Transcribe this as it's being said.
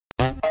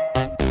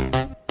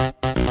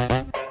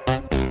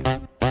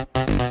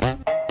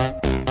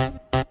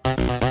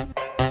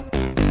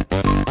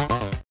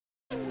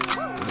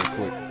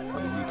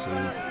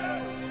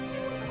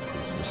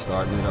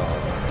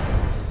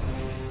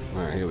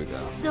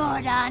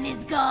Zordon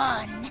is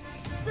gone.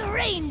 The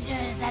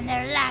Rangers and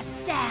their last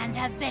stand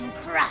have been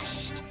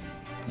crushed.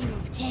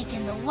 You've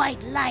taken the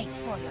white light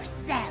for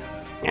yourself.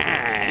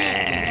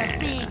 This is a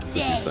big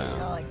day,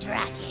 Lord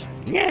Draken.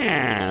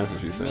 Yeah, that's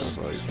what she sounds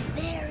Make like. me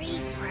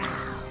very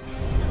proud.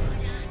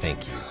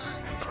 Thank you,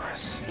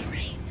 Empress.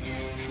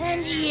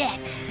 And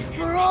yet,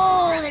 for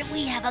all that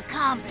we have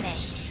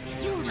accomplished,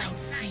 you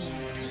don't seem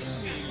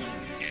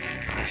pleased.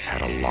 I've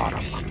had a lot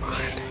on my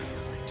mind.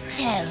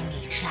 Tell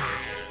me,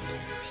 child.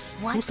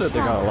 What Who said they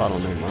got a lot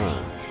on their troubles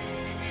mind?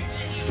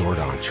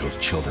 Zordon chose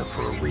children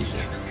for a reason.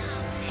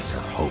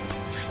 Their hope,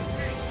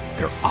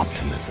 their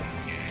optimism,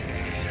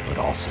 but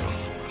also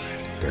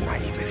their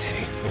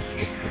naivete,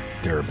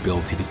 their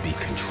ability to be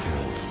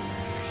controlled.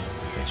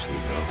 Eventually,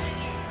 though,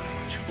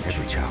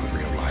 every child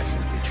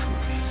realizes the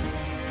truth.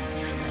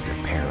 That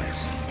their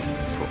parents,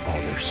 for all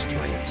their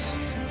strengths,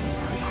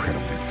 are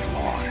incredibly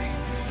flawed.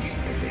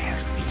 That they have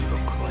feet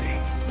of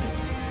clay.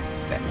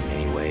 That in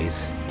many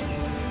ways,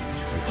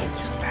 they hold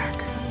us back.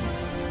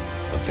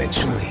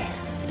 Eventually,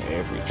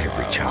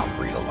 every child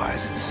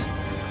realizes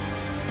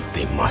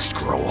they must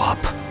grow up.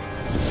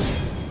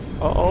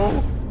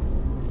 Uh-oh.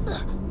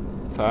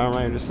 Power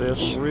Ranger said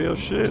some real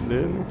shit,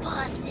 didn't he?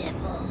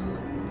 possible?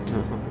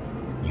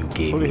 You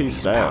gave Who me did he these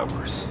stab?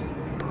 powers,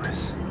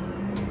 Empress.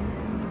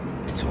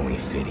 It's only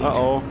fitting.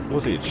 Uh-oh.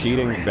 Was he a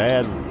cheating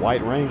bad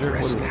White Ranger? What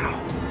Rest is now.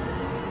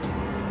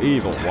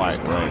 evil Time White is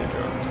done.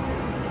 Ranger?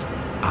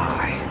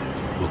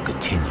 I will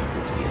continue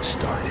what we have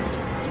started.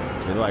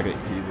 They like it.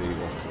 He's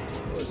evil.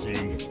 He's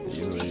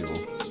evil.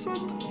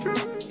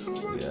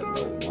 He had no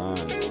mind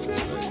on his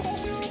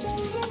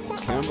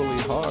face.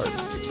 Kimberly Hart.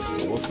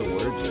 So what's the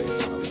word,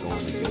 Jason? Are we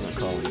going together and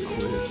calling it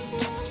quits?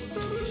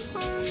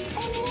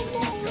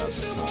 Got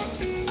the time.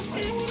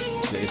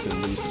 Jason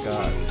Lee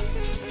Scott.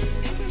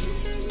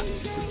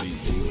 To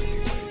beat you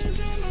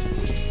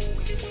anyways.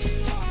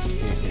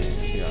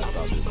 Yeah, I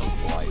thought this was a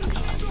flight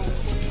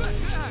contest.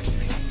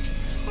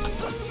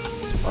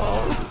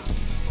 Oh.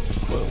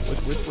 Well,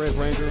 which Red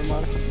Ranger am I? You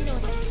know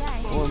what they say.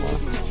 Who am I?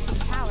 Too much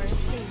power is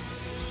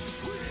dangerous.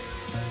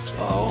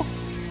 Oh.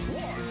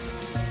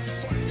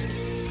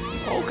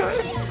 Okay.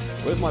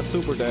 Where's my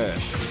super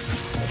dash?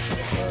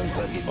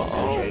 Uh-oh.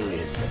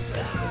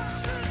 Oh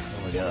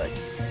my god.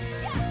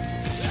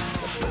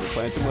 I'm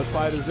playing too much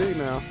Fighter Z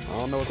now. I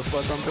don't know what the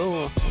fuck I'm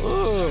doing.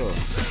 Ugh.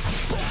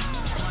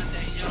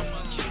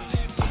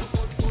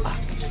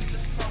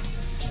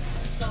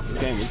 This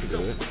game is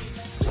good.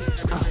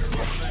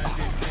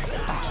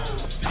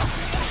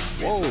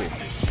 Whoa.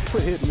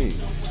 Quit hitting me.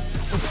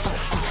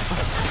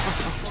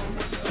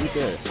 Eat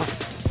that.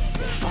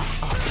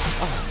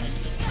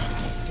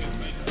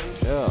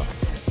 Yeah.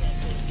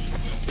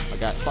 I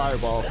got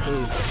fireballs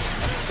too.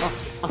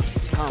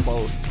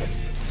 Combos.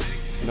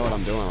 You know what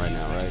I'm doing right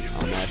now, right?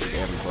 I'm mashing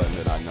every button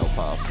that I know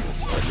possible.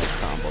 That makes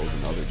combos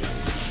in other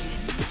games.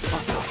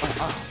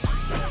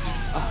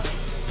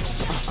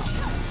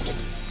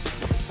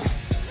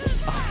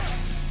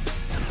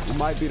 You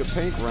might be the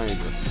Pink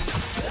Ranger.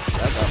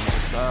 That got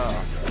more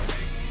style.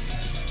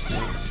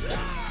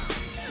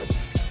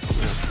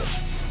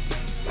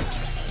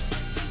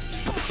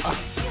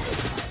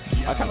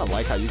 I kind of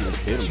like how you can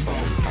hit him so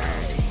many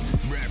times.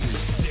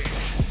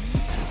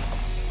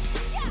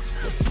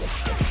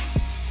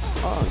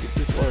 Oh, get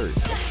this word.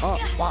 Oh,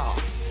 wow.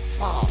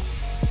 Wow.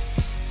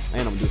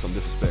 And I'm gonna do something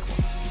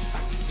disrespectful.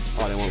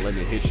 Oh, they won't let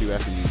me hit you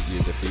after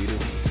you're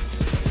defeated.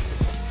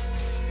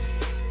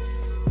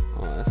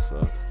 Oh, that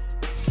sucks.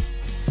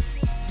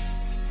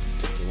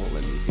 They won't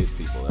let me hit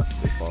people after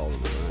they follow me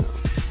around.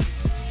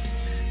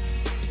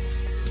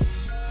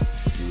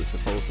 You were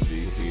supposed to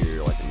be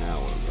here like an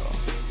hour ago.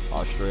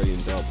 Australian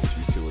doubles,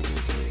 you two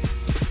against me.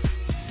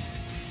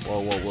 Whoa,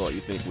 whoa, whoa. You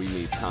think we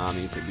need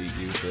Tommy to beat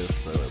you, says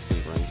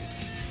Pink Ranger?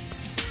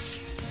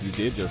 You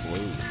did just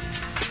lose.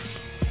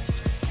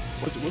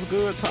 What's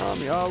good,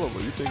 Tommy Oliver?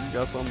 You think you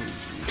got something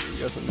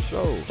to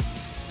show?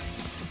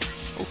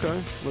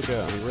 Okay, look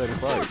at him. He ready to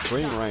fight.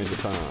 Green Ranger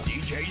time.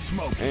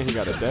 And he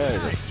got a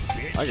dagger.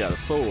 I got a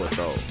sword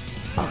though.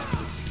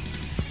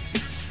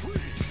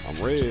 I'm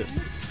red.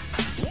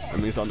 That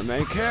means I'm the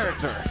main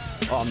character.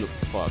 Oh,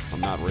 fuck. I'm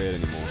not red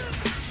anymore.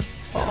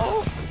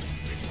 Oh.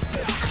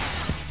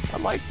 I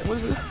like that. What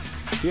is this?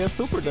 He has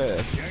super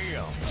dash.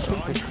 Damn,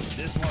 son.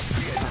 This must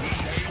be a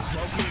DJ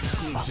Smokey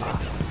exclusive.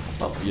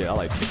 Oh, yeah, I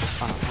like it.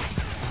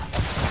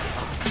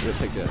 Yeah,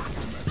 take that.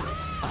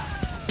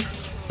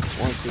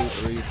 1, 2,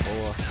 3,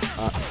 4.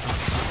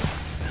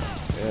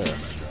 Yeah,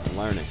 I'm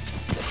learning.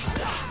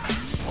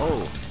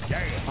 Oh.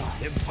 Damn,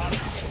 them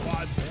Particle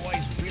Squad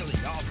boys really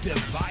off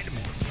their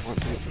vitamins. 1,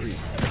 2, 3.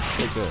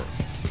 Take that.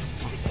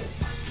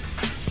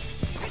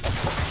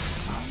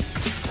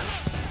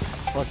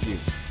 Fuck you.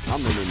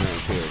 I'm the new main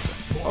character.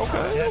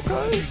 Okay,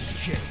 okay.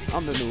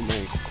 I'm the new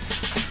main.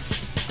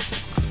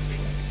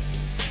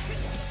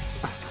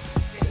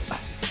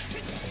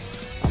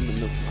 I'm the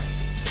new.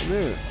 Come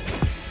here.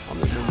 I'm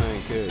the new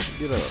main character.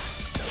 Get up.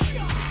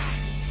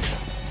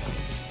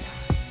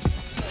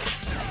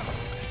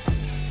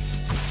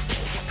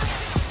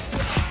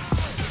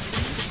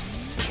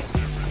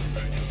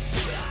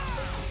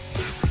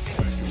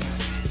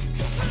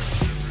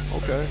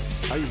 Okay.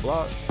 How you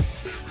block?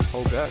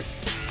 Hold back.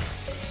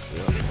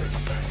 Yeah.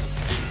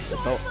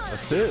 Oh,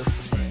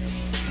 assist.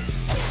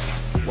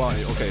 Well,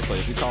 okay, so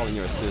if you're calling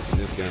your assist in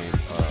this game,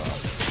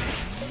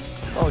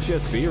 oh, she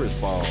has Beerus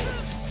balls.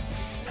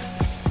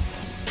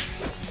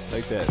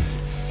 Take that.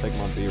 Take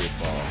my Beerus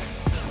ball.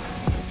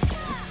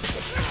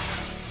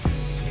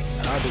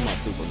 And I'll do my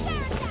super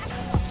move.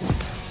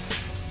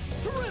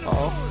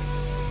 Oh.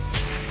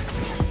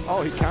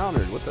 Oh, he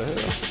countered. What the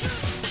hell?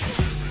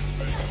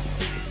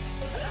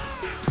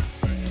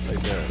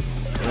 Take that.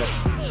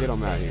 Yep. Get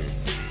him out here.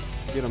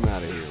 Get him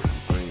out of here,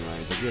 Green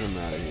Ranger. Get him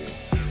out of here.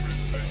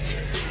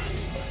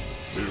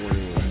 We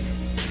win.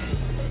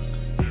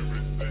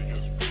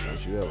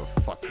 Don't you ever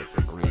fuck with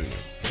the green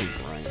pink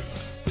ranger.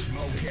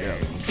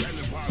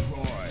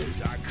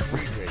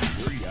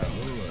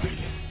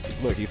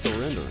 Look, he's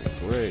surrendering.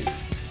 Great.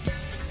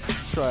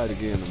 Try it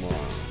again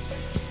tomorrow.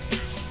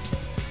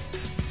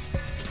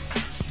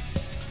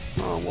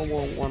 Oh,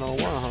 11101,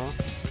 huh?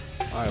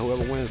 Alright,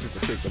 whoever wins gets to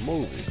pick the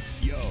movie.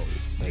 Yo,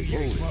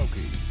 DJ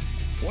Smokey,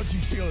 what you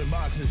stealing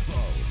boxes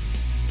for?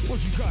 What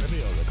you trying to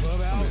build, a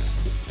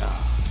clubhouse?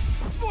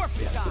 It's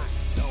Morphin time.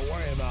 Don't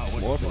worry about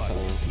what Morphin the fuck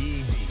time.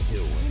 he be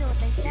doing. You know what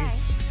they say.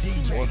 It's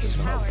DJ Power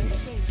Smokey.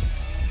 escape.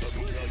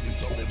 Let me tell you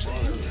something,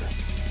 brother.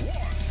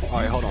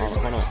 Alright, hold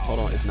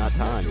on. It's not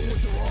time yet. I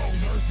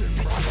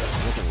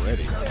wasn't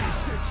ready. I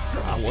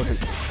wasn't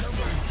ready.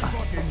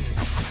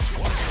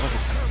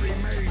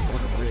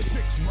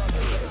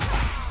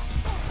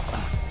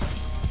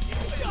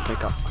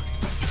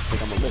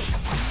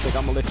 Think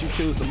I'm gonna let you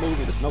choose the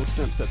movie. There's no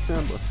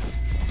September.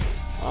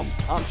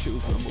 I'm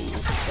choosing the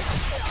movie.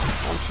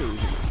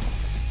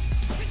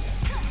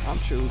 I'm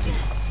choosing.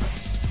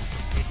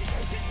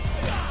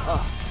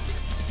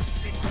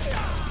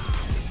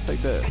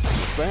 Take that.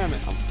 Spam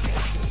it.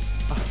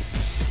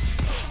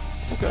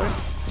 Okay.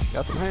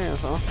 Got some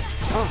hands, huh?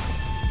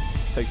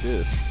 Take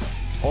this.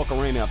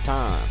 Ocarina of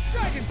Time.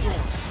 Dragon Sword.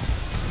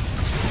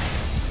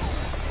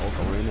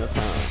 Ocarina of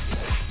Time.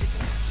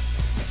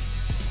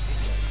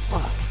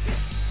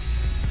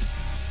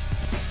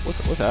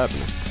 What's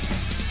happening?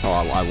 Oh,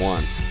 I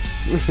won.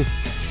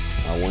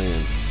 I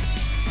win.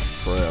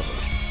 Forever.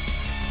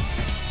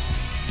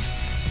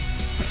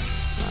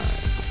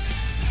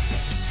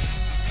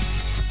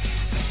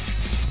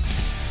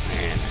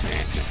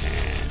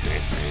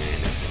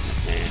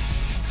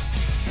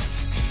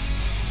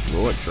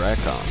 Lord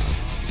Dracon.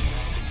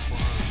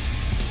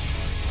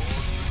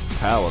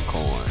 Power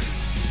coins.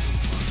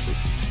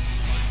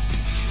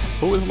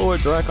 Who is Lord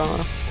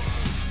Dracon?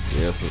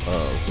 Yes,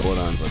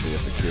 Zordons are being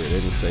secured. They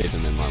didn't save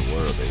him in my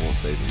world. They won't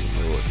save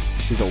him in yours.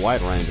 He's a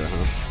White Ranger,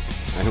 huh?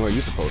 And who are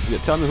you supposed to be?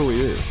 Tell me who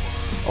he is.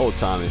 Oh,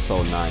 Tommy is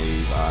so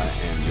naive. I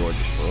am your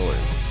destroyer.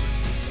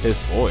 His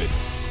voice.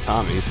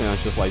 Tommy, he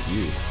sounds just like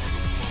you.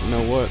 You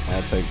know what?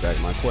 I take back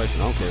my question.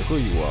 I don't care who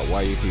you are,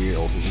 why you're here,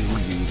 or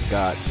who you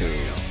got to.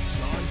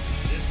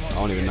 I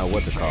don't even know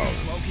what to call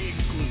it.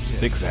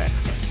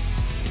 Zigzags.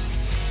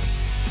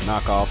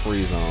 Knock off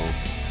free zone.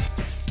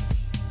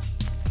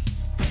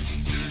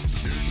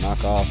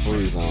 Knock off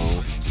free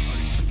zone.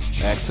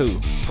 Act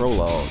 2.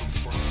 Prologue.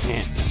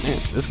 Man,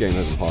 this game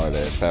isn't hard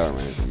as Power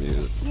Ranger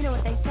music. You know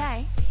what they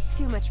say.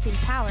 Too much big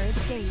power is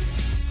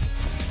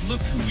dangerous.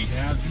 Look who we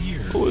have here.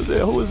 Who is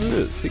that? Who is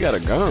this? He got a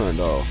gun,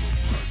 though.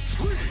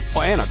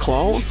 Oh, and a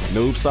clone?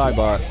 Noob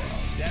Cybot.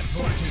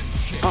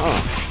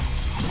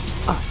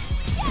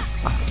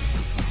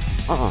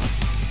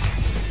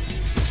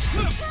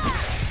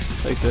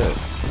 Take that.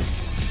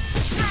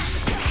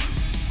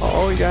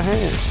 Oh, he got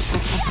hands.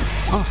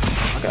 I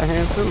got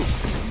hands too.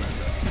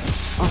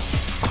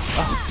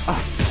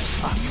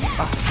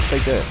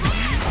 Take that.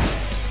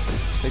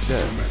 Take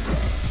that.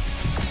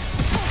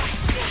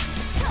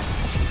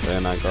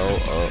 Then I go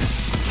up.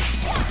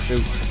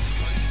 Shoot.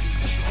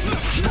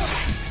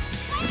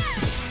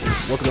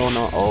 What's going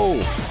on? Oh!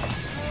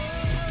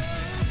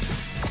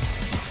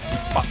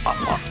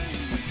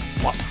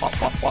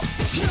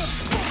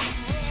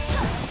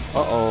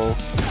 Uh-oh.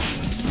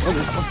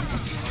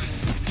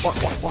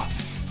 What?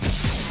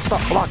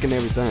 Stop blocking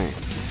everything.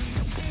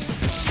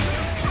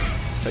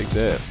 Take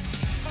that.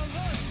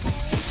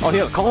 Oh, he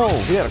had a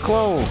clone. He had a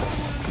clone.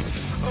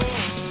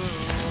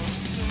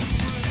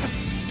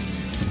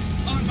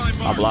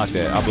 I blocked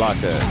that. I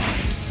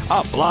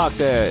blocked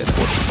that.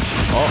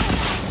 Oh,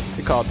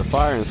 he called the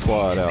firing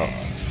squad out.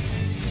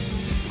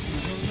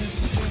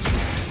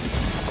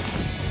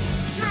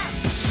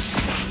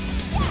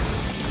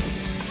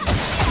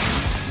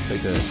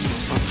 Take that.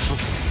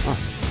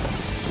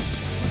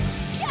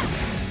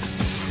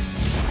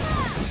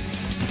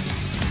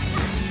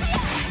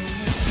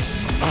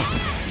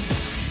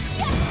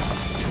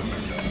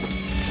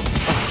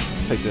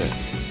 Take that.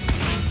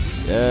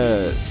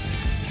 Yes.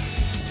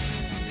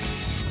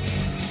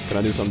 Can I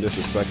do something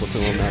disrespectful to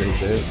him now that he's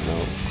dead?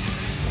 No.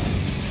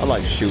 I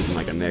like shooting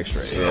like an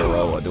extra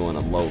arrow or doing a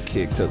low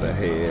kick to the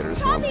head or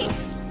something.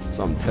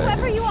 Some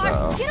Whoever you are,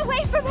 style. get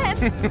away from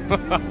him!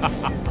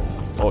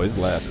 Oh, his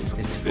laugh is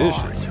It's far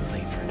vicious. too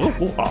late for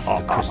that.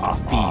 The crystal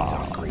feeds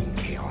on green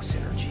chaos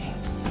energy.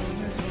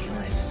 You feel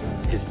it?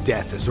 His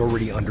death is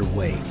already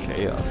underway.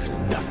 Chaos.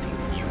 There's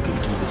nothing you can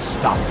do to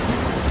stop him.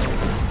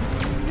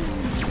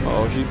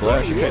 Oh, she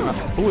flashed. She came out.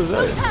 Who is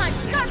that? Time,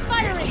 start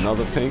firing!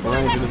 Another Pink Pull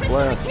that Ranger to crystal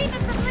blast. and keep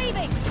him from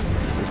leaving!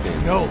 This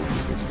game. No,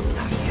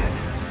 not yet.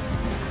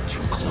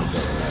 Too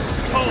close.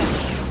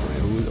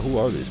 Who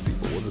are these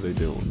people? What are they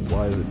doing?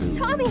 Why is it doing?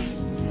 Tommy!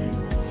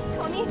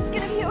 Tommy, it's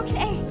gonna be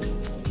okay.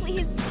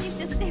 Please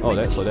just stay Oh, with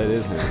that me. so that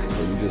is him.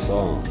 So you just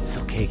saw him. It's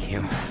okay,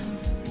 Kim.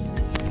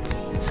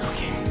 It's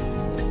okay.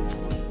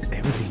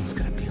 Everything's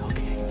gonna be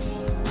okay.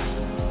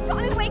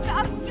 Tommy, wake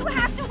up! You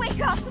have to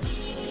wake up!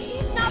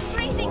 He's not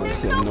breathing. Oh,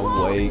 There's tell no him to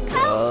hope. wake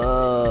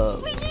Help!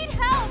 up. We need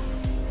help!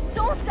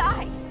 Don't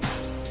die!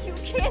 You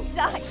can't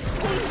die,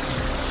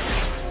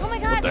 please! Oh my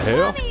God, the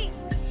hell? Tommy!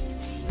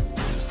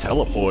 Just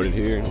teleported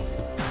here.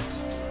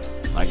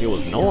 Like it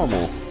was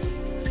normal.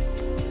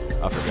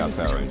 I forgot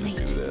Power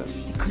Rangers do that.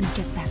 I couldn't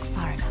get back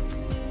far enough.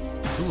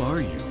 Who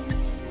are you?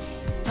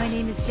 My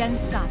name is Jen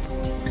Scotts.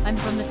 I'm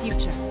from the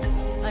future.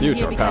 I'm Future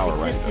here because Power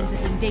Ranger. existence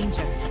is in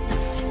danger.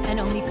 And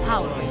only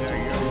Power Rangers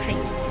can save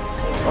it.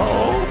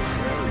 Oh.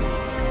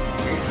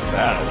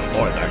 Battle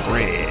for the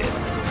grid.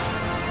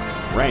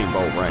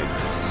 Rainbow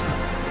Rangers.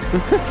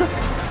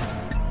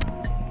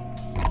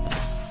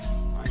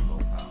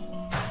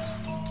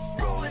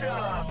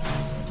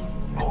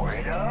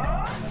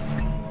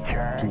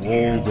 To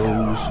all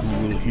those who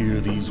will hear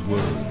these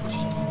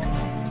words,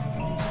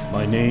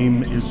 my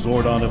name is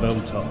Zordon of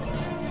Eltar.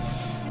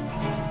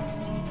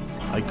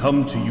 I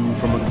come to you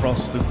from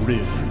across the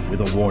grid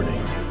with a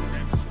warning.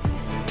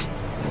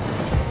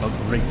 A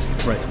great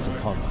threat is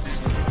upon us.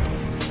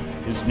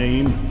 His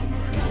name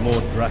is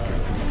Lord Draken,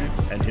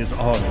 and his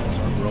armies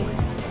are growing.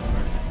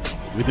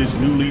 With his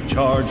newly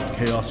charged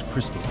Chaos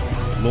Crystal,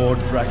 Lord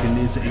Draken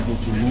is able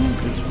to move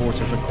his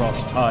forces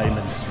across time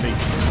and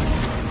space.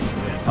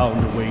 They have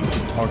found a way to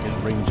target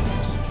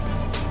Rangers.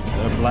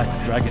 Their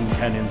Black Dragon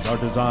cannons are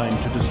designed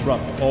to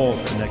disrupt all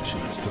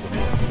connections to the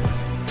North.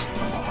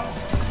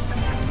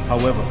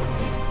 However,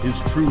 his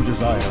true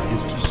desire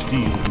is to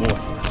steal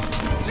Morphers.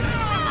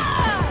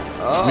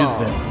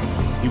 With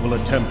them, he will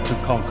attempt to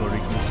conquer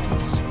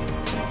existence.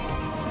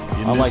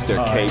 In I like this their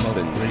time capes of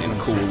and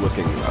great cool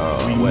looking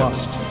we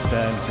weapons. must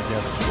stand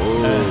together.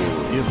 Whoa.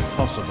 And, if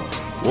possible,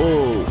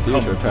 Whoa,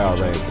 Future Come Power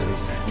to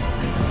Rangers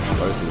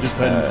versus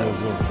defend your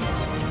Paz.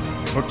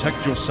 worlds. Protect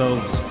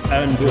yourselves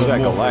and Who's your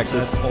that, mortals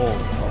Galactus? at all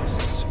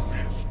costs.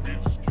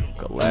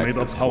 May the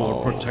Galactus power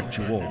Maul. protect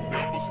you all.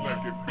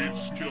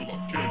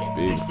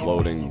 Big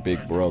floating Big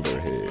Brother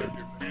head.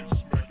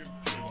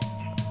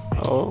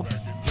 Oh.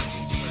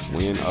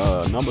 Win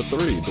number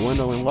 3,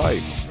 Dwindling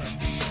Life.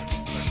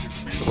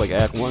 Looks like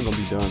Act 1 gonna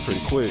be done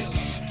pretty quick.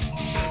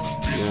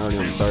 You're already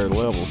on the 3rd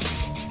level.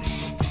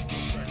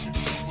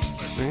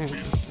 Man.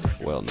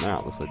 Well, now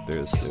it looks like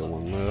there's still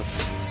one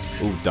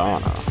left. Ooh,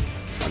 Donna.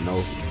 I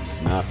know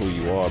not who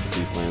you are, but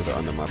these lands are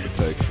under my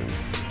protection.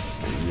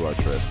 And you are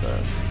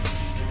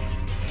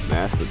trespassing.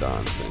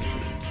 Mastodon sent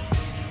you.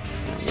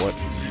 And what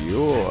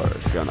you're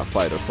gonna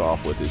fight us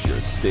off with is your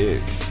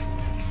stick.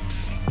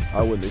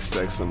 I wouldn't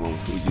expect someone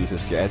who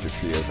uses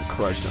gadgetry as a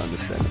crutch to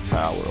understand the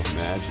power of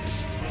magic.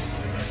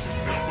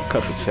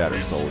 Cut the chatter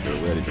soldier,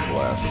 ready to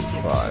blast his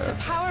fire.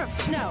 Power of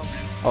snow.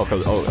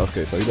 Oh,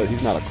 okay, so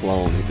he's not a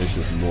clone, there's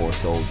just more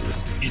soldiers.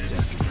 It's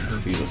after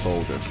perfect. He's a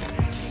soldier.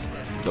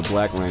 The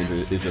Black Ranger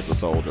is just a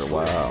soldier,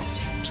 wow.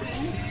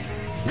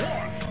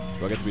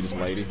 Do I get to be this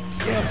lady?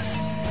 Yes!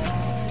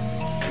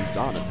 It's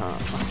Donna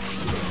time.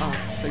 Oh,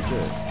 take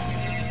this.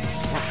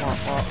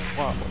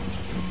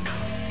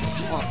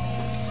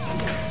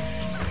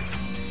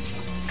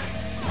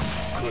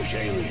 Kush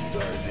alien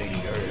guard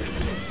invading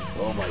Earth.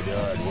 Oh my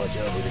God, watch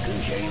out for the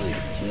Kush alien.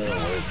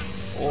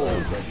 Oh,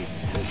 fucking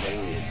Kush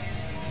alien.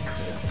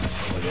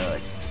 Oh my God.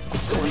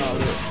 What's going on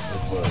here?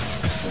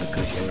 The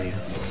Kush alien.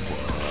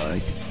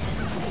 What?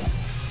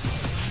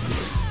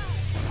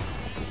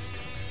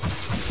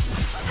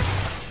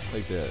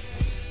 Take that.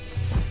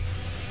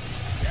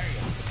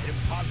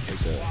 Take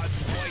that.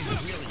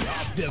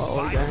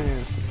 Oh,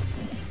 damn.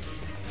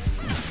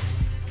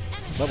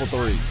 Level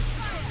 3.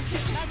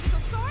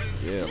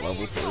 Yeah,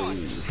 level 3.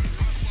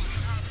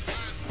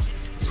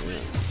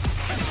 Yeah.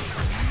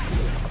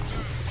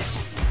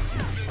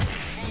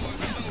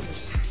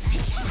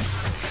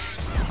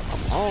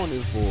 I'm on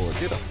this board.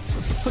 Get up.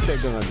 Put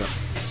that gun down.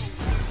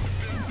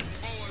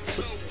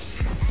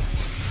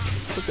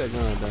 Put that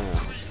gun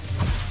down.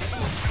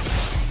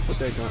 Put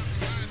that gun.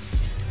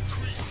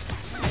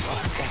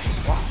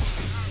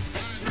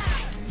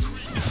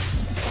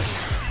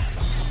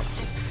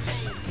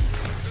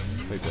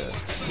 Take that.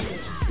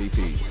 DP.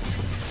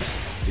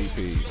 DP.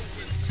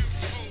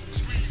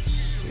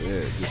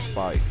 Yeah, just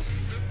fight.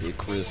 It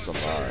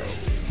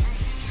crystallized.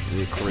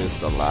 It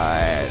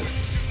crystallized.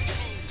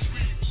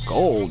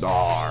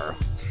 Goldar.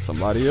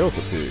 Somebody else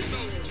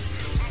appears.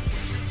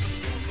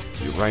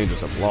 Your Rangers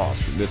have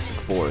lost. The Mystic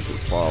Force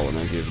has fallen.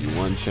 I give you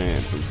one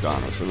chance,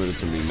 Uzana. Surrender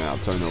to me now.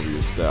 Turn over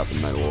your staff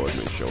and my Lord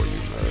may show you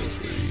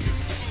mercy.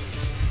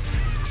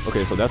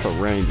 Okay, so that's a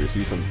Ranger.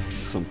 See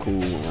some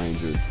cool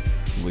Ranger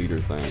leader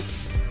thing.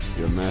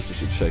 Your master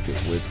should check his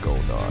wits,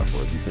 Goldar,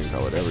 for if you think I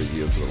would ever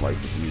yield to the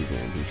likes of you,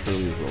 then he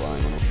truly is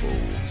relying on a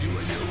fool.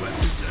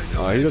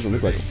 He doesn't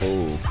look like a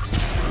fool. He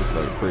looks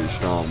like a pretty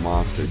strong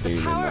monster,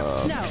 demon,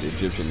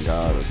 Egyptian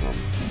god or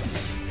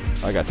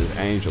something. I got this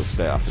angel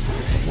staff and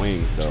some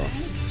wings, though.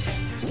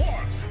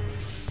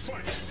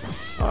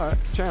 Alright,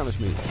 challenge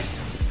me.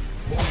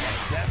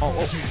 Oh.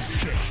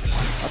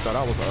 I thought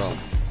I was,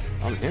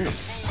 I'm him.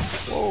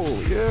 Whoa,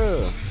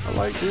 yeah. I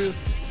like this.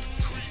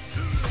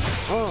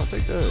 Oh,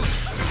 take that.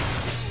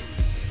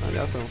 I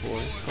got something for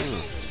you. Come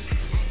on.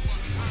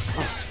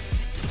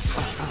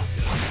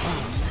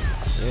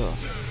 Yeah.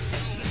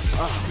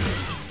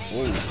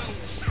 Whoa.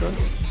 Okay.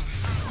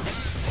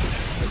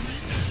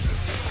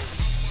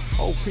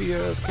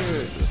 OP-ass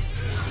character.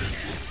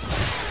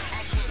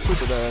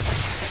 Super dash.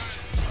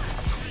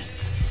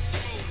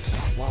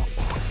 Wow.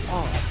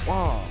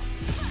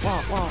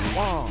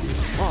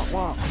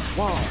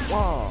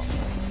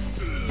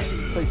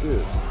 Take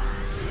this.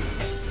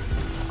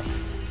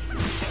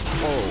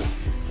 Whoa,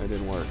 that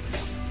didn't work.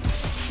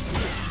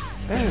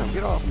 Damn,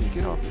 get off me,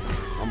 get off me.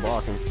 I'm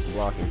blocking,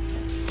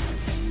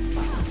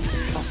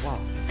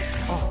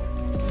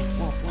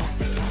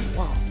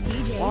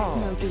 DJ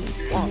Smokey,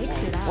 mix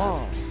it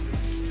up.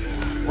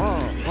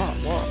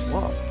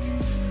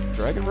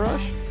 Dragon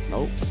Rush?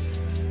 Nope.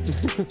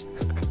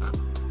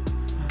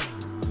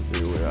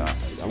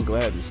 I'm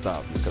glad you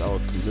stopped me, because I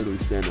was literally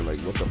standing like,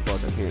 what the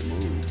fuck, I can't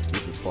move.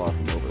 This is far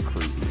from over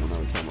creepy. When I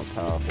was talking about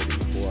powerful,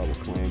 before I was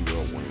claim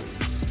girl winning.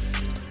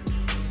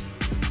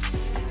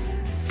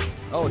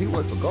 Oh, he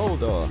worked for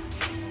Goldar.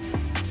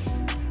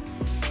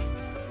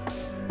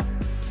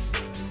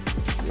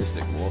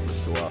 Mystic Morpher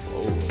to our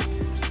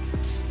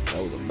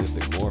that was a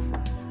Mystic Morpher.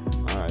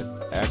 Alright,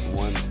 Act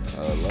 1,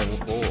 level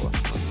 4.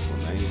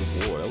 Remains of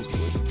 4, that was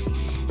good.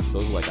 So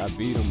it's like I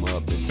beat him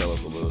up, they tell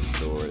us a little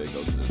story, they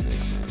go to the next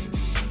game.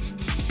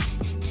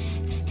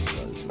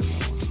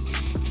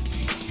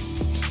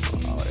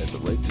 At the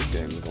rate this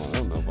game is going, I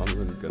don't know if I'm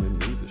even gonna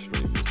need to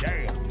stream this.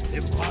 Damn,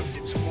 them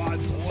positive squad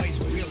boys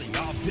really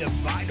off their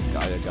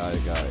vitamins. Gaia.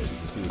 You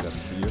can see we got to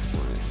see your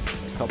friend.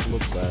 A couple of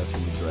blasts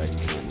from the dragon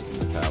cannons and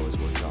the powers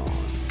were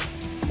gone.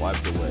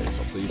 Wiped away,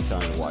 so please tell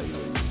me why you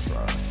didn't even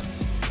try.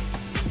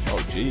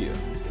 Oh, Gia,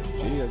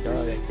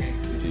 Gaia.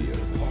 Gia.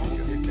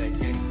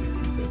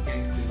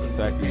 In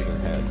fact, you even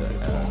had to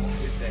ask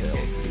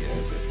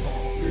LGS.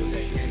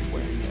 Really should be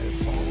wearing that.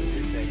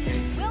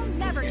 We'll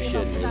never give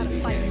up without a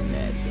fight.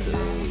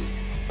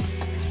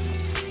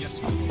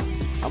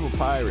 I'm a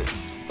pirate.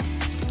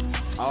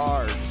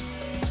 Arg.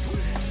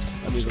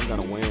 That means I'm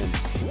gonna win.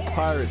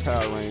 Pirate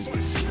Power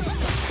Rangers.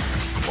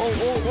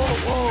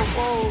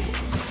 Whoa.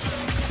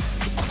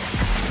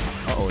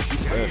 Uh-oh, she's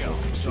special.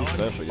 She's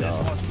special,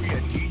 y'all.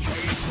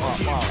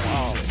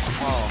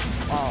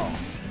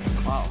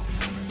 Wow.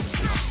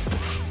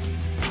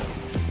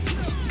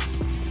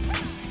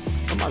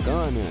 Where my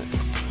gun at?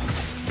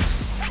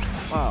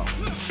 Wow.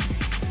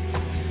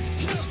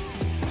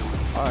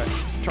 Alright,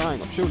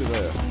 triangle, shoot it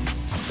there.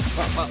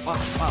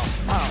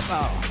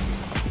 Wow.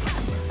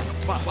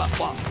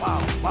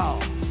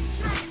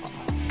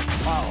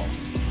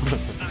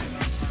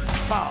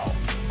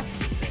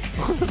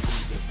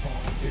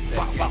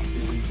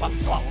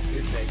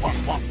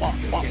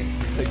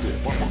 Take it.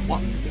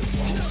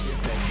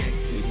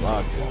 He's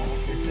locked.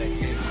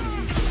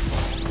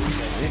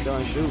 I ain't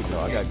done shooting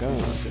though, I got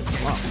guns.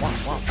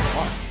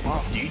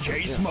 DJ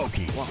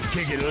Smokey,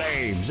 kicking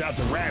lames out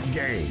the rap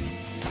game.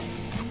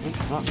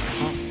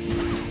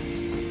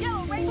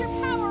 Yellow Ranger,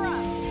 power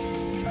up!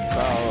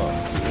 Power up,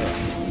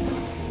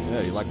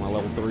 yeah, you like my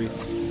level 3?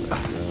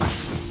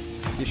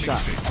 Get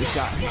shot. He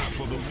died.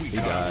 He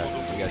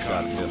got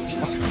shot to death.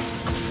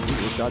 He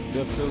got shot to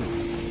death too.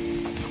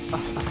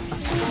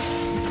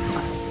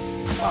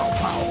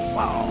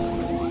 Wow.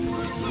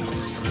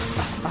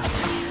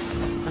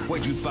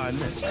 Where'd you find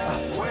this? Shut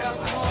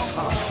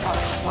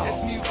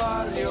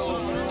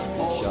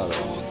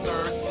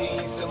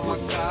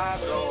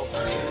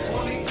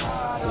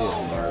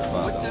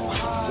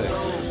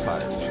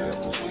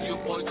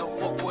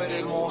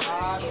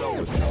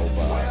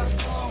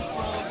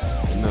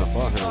Enough,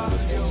 I'll handle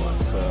this for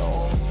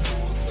myself.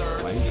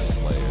 Ranger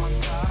Slayer.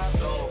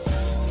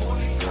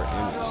 Your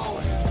enemy.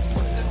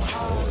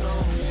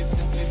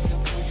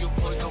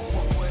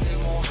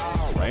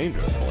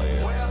 Ranger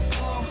Slayer.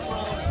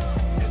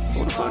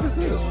 What the fuck is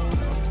this?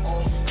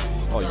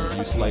 Oh,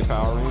 you slay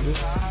Power Rangers?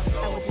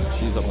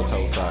 She's up a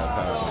toe side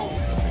Power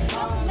Rangers.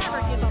 We'll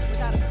never give up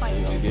without a fight.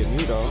 You didn't get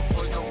me though.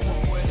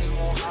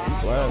 You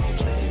blasted.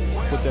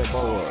 Put that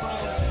bow up.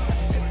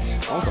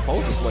 I'm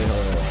supposed to slay her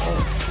ass.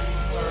 Oh.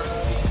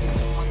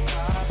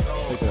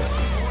 Take that.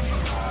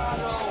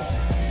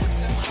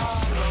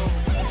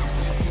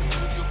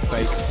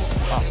 Fake.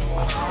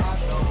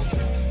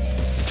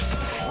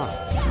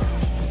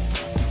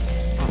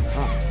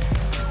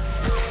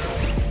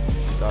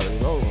 Thought it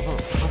was over, huh?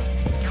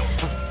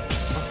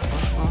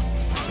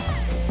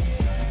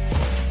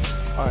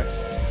 Alright.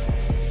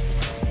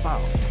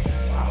 Wow.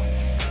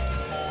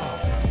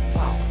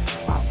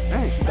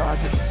 Dang, she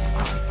dodged it.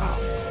 Wow.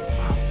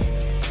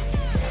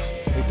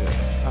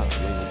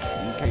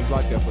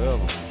 block that forever.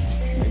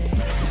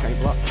 You can't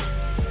block.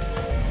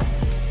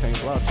 Can't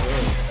block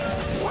forever.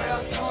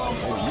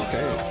 Maybe you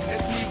can.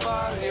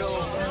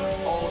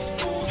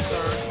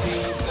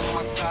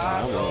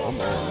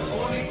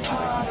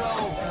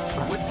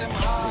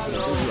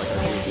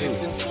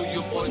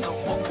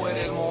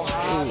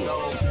 I'm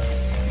old.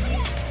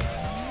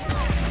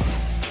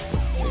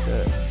 Look at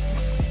that.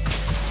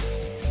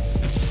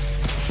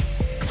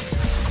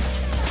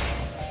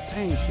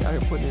 Dang, she out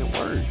here putting in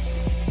work.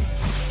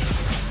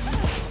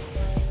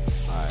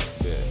 Alright,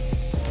 good.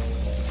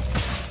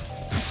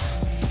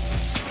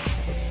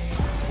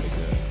 Take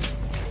that.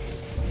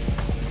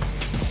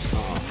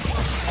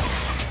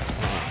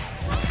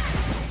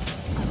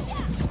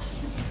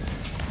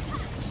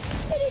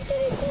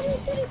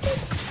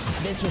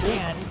 This was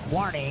in.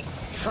 Warning.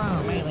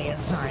 Trump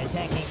aliens are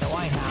attacking the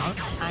White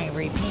House. I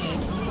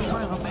repeat,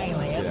 Trump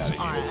aliens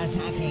are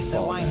attacking the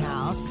White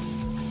House.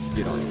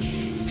 Get on your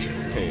knees.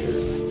 Prepare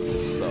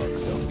to suck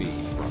the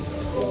meat from the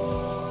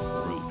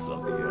roots of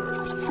the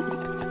earth.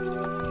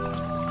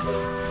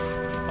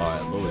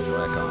 Alright, Louis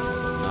Dracon is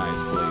a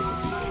nice place for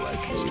people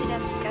like you.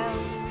 Let's go.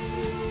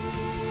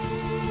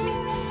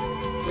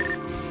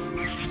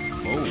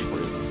 Move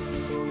prison.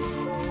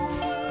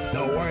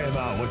 Don't worry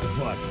about what the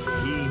fuck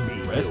he be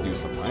Rescue doing.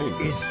 some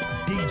rangers. It's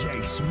DJ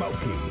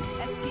Smokey.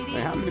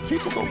 Man, how many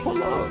people gonna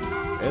pull up?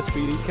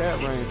 SPD Cat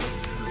Ranger.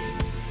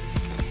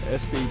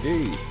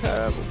 SPD.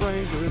 Have a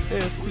Ranger is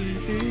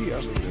SPD. I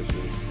mean,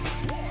 this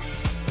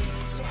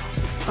shit.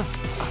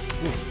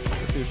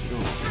 Let's see what she's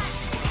doing.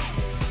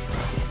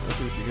 Let's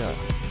see what you got.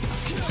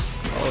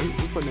 Oh, he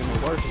putting in the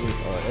work with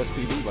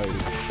SPD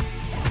lady.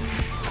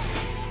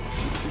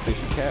 She thinks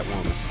she's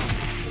Catwoman.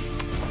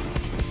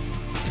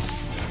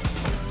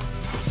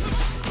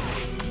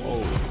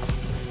 Whoa.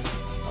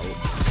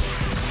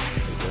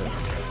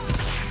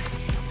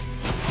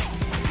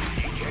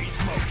 DJ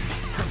Smokey.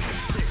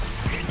 666,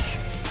 bitch.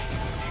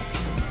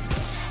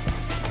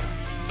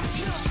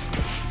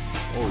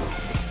 Oh.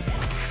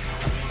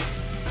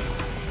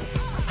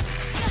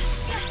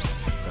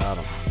 Got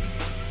him.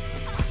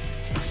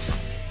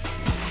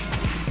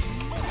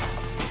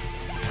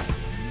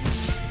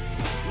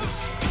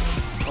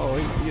 Oh,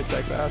 he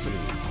attacked the acid.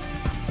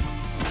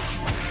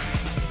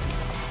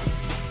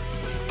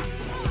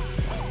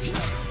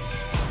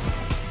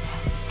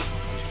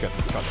 Got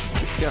the cut.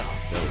 Yeah.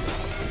 There we go.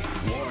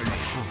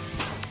 Warning.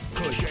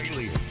 Push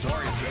aliens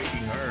are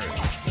invading Earth.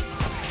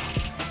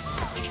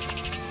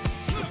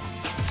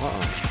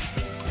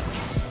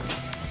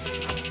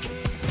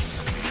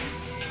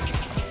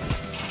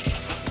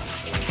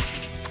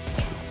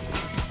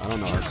 I don't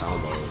know her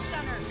combos.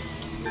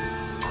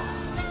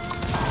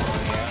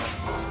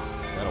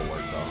 That'll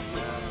work though.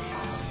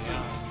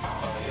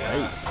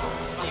 Great.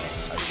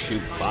 I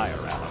shoot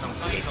fire at him.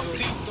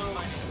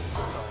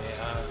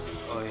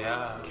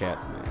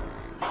 Catman.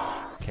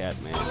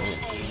 Catman.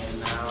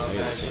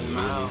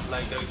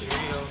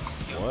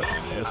 What?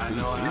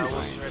 SVP?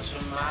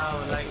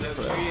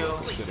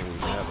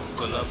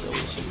 Pull up,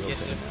 bitch, and get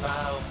the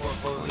file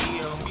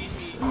portfolio.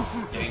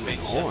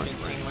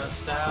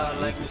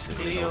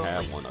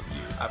 Have one of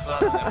you.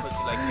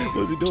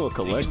 What's he doing?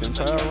 Collecting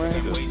Power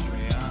Rangers?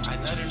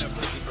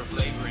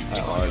 I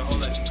argue.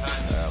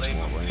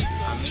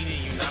 I'm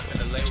meeting you, not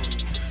gonna label me.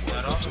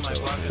 Not often my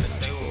block gonna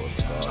stay with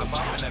me. I'm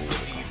bopping that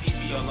pussy, you keep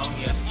me alone.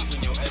 Me, I ski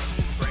when your essence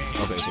is spraying.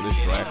 Okay, so this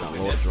Dracon,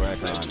 Lord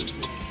Dracon is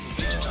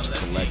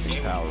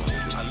collecting Power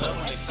Rangers. I love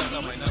when they suck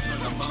up my nut from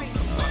the monk.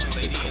 I'm fucking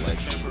lady in the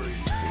temporary.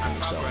 I'm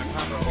proper,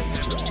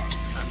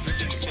 I'm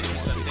drinking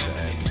citrus and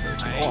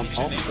oh, I'm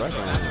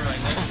Dracon.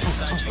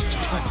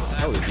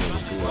 How is this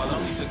cool? Follow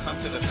me, succumb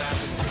to the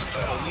bathroom.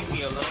 But leave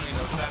me alone in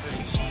no traffic.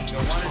 No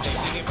wonder they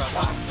thinking about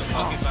boxes. The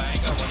fuck if I ain't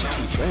got one now.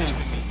 Keep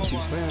spamming.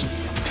 Okay.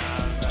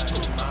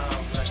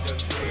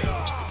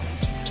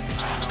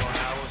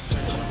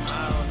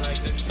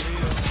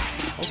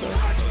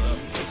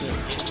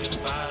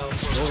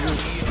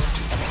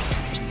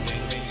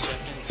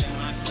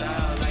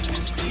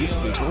 Used to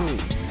be green,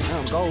 now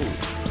I'm gold.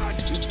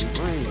 Used to be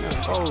green, now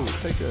I'm gold.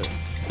 Take that.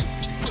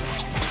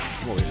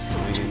 I'm over here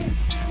swinging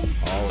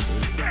all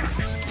this.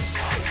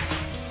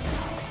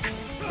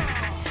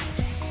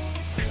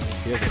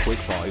 He has a quick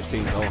fall. He's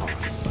Team Gohan.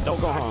 Don't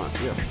Gohan,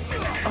 yeah.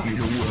 In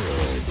a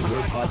world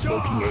where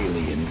pot-smoking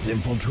aliens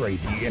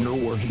infiltrate the inner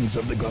workings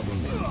of the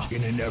government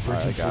in an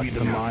effort to free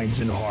the minds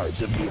and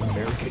hearts of the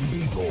American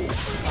people,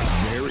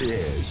 there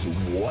is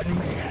one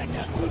man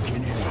who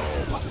can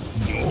help.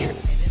 DJ.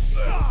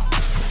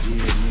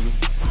 Yeah, nigga.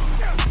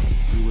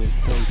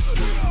 USA shit,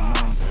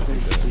 United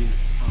States shit.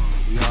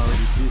 We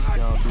already dissed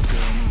y'all bitch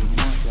ass niggas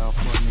once, y'all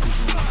fuck niggas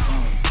in the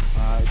stone.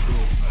 Alright,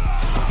 cool.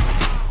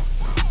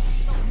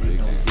 We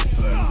don't diss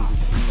them niggas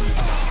again.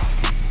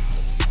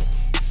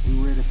 We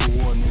ready for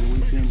war, nigga. We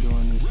been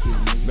doing this shit,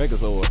 nigga.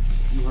 Megazord.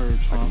 You heard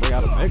Trump. I can bring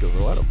out a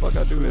Megazord. Why the fuck I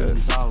do that?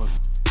 $1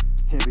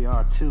 heavy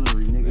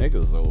artillery, nigga.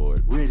 Megazord.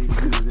 Ready to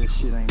use that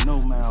shit. Ain't no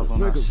miles on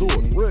that shit.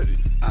 Megazord, ready.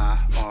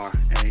 IRANDONTWANT.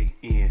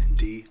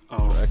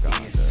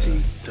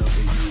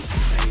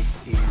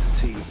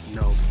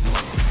 No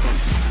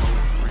motherfucking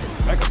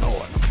smoke.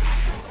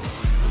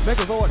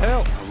 Megazord,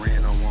 help!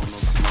 Iran don't want no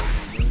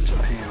smoke.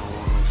 Japan don't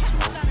want no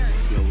smoke.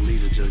 Your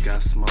leader just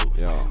got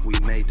smoked. Yo, We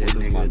made that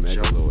nigga a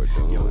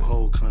joke. Your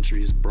whole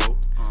country is broke.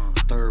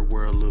 Third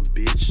world little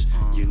bitch.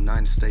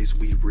 United States,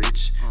 we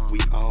rich. We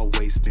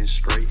always been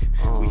straight.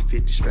 We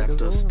 50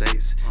 strapped up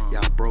states.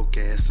 Y'all broke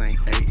ass ain't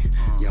 8.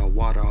 Y'all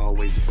water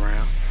always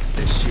brown.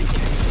 That shit can't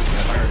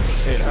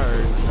be It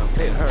hurts.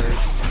 It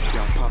hurts.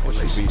 Y'all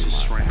population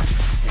just shrank.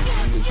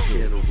 And we ain't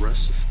scared of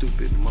Russia,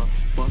 stupid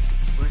motherfucker.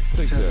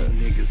 Tell them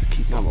niggas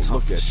keep on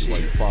talking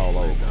shit. Fall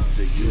over.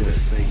 The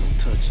USA gon'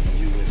 touch them,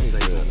 USA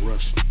gon'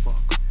 rush them, fuck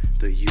 'em.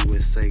 The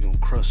USA gon'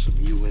 crush them,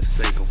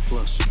 USA gon'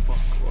 flush them, fuck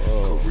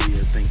 'em.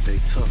 Korea think they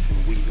tough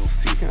and we gon'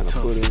 see them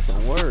tough. Put in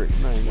some work.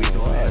 We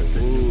gon' have the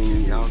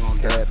nuke, y'all gon'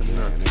 die for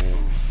nothing.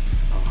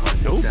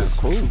 Dope is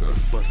cool.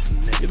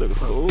 You look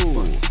cool.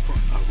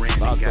 Iran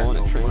Stop ain't got going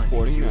no and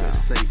transporting money. now.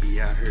 USA be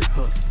out here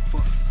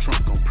hustling.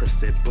 Trump gon' press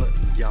that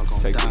button, y'all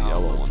gon' Take the die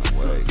yellow all one of a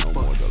away. sudden.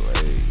 No more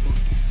delay.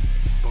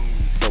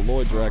 So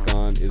Lord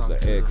Drakon is the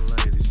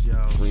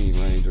ex-Green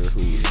Ranger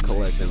who's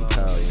collecting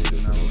Power Rangers for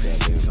no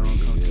goddamn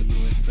reason yet.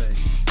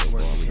 So far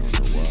we don't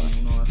know why.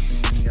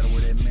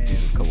 He's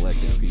just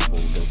collecting people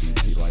because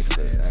he likes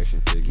the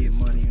action figures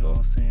and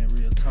stuff.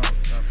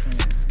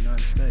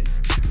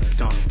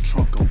 Donald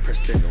Trump gon' press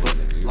that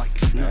button like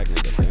it's nothing.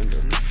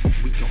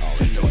 We gon'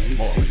 send no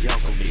nukes and y'all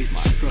gon' get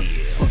struck.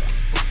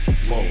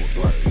 Whoa, we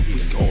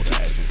gon'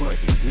 get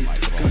busted, need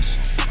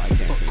discussion.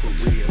 Fuck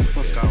Korea,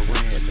 fuck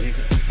Iran,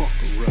 nigga, fuck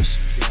Russia.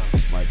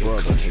 My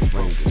brother and his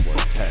Rangers were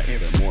attacked.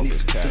 They're more of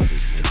his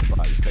captives than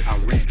bodies.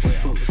 Iran is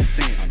full of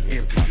sand,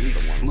 every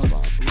nigga's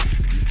must.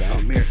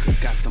 America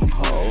got them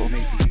hoes and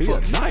they be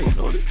fucked. Night,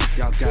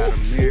 Y'all got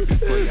them married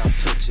before y'all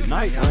touch it.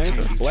 Night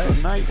Ranger,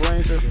 Black Night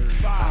Ranger.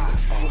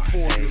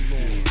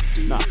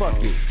 Nah, fuck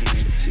you.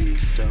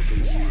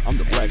 I'm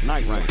the Black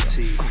Knight Ranger.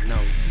 Take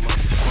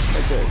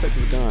that, take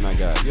the gun I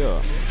got,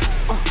 yeah.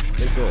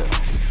 Take that.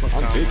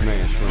 I'm big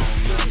man strength.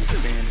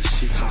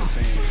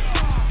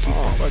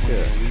 Oh, fuck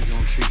that.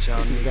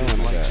 Take the gun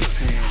I got.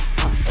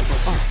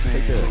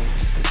 Take that.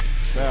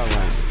 Power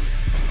Rangers.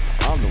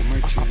 I'm the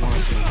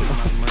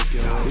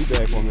be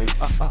back for me.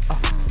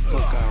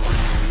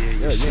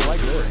 Yeah, you ain't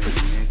like that.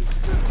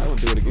 I would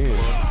do it again.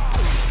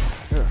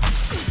 Yeah.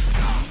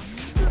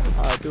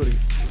 Alright, do it again.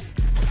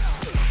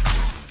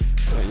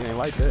 Yeah, you ain't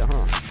like that,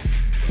 huh?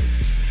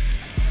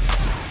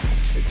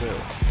 Take that.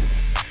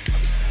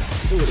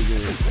 Do it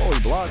again. Oh, he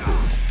blocked it.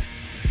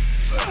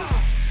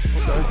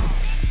 Okay.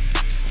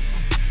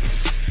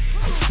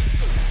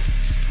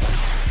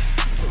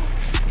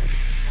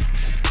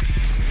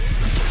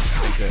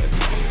 Take that.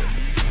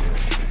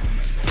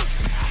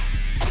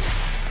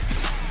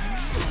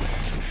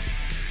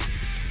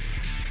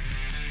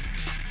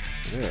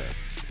 Yeah,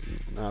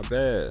 not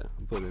bad.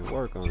 Put in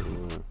work on it.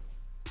 Man.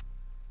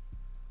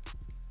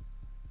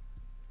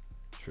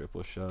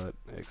 Triple shot,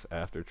 X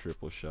after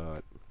triple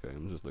shot. Okay,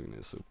 I'm just looking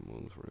at super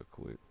moves real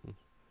quick.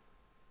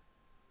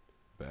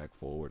 Back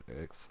forward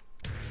X.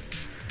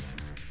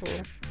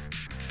 Oh,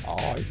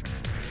 alright.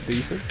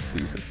 Decent.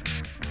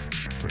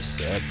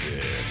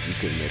 Perceptive. You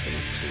couldn't make an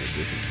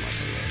interesting difference like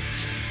that.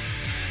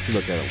 See,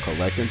 look at him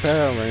collecting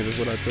Power Rangers.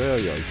 What I tell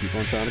y'all, you keep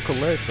on trying to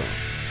collect them.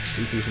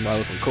 You see somebody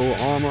with some cool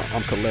armor,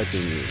 I'm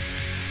collecting you.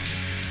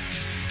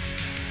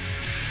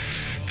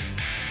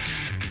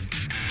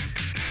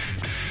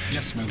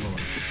 Yes, my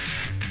lord.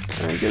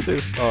 Man, get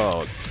this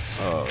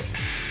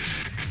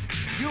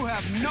You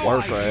have no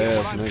worker idea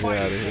ass what I'm nigga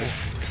out of fighting here.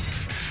 for.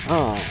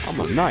 Oh, I'm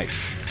a knight.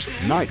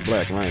 Knight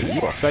Black Ranger.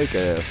 You a fake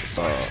ass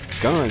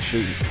gun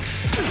shooting.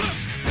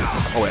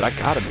 Oh wait, I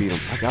gotta beat him.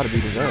 I gotta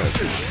beat his ass.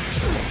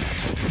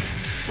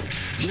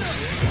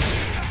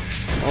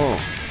 Oh.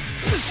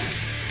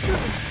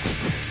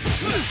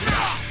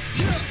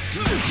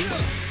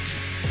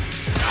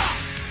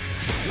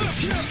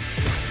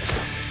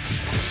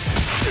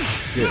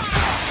 Yeah.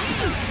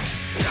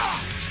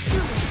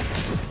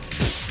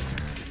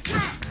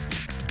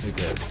 Take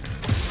that.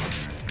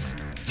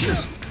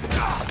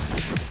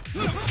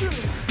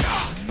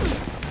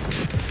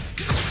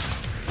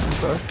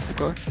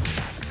 Okay.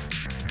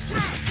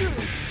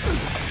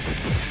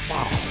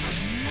 Wow.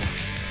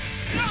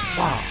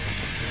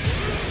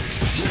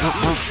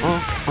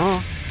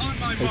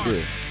 Take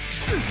this.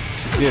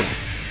 Yeah.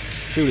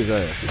 Shoot his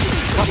ass.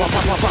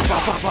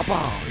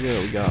 Yeah,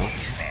 we got him.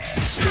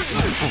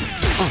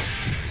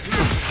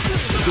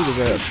 Shoot his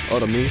ass.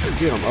 Other me.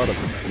 Get him, other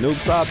noob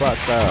side-by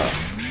style.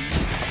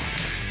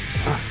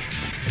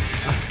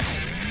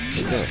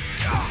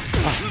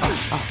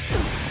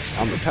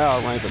 I'm the Power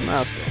Ranger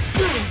Master.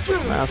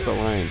 Master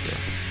Ranger.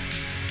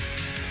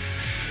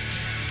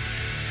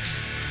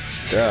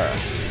 Yeah.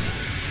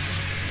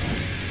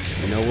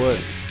 You know what?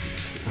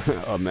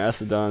 A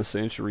Mastodon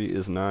Century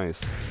is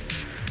nice.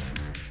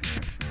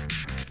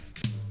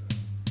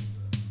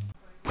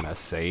 Can I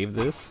save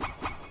this?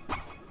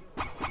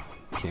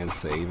 Can't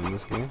save in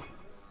this game?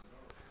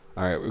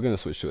 Alright, we're gonna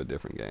switch to a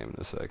different game in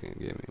a second.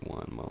 Give me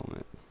one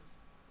moment.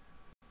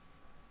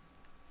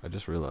 I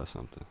just realized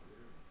something.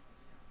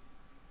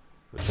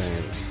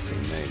 Return to the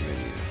main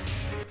menu.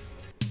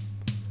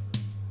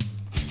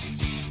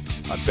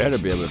 I better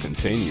be able to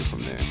continue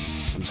from there.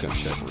 I'm just gonna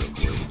check real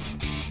quick.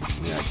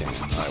 Yeah, I can.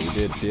 Alright,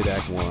 we did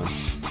Act 1.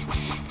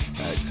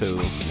 Act 2,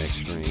 next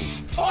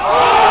stream.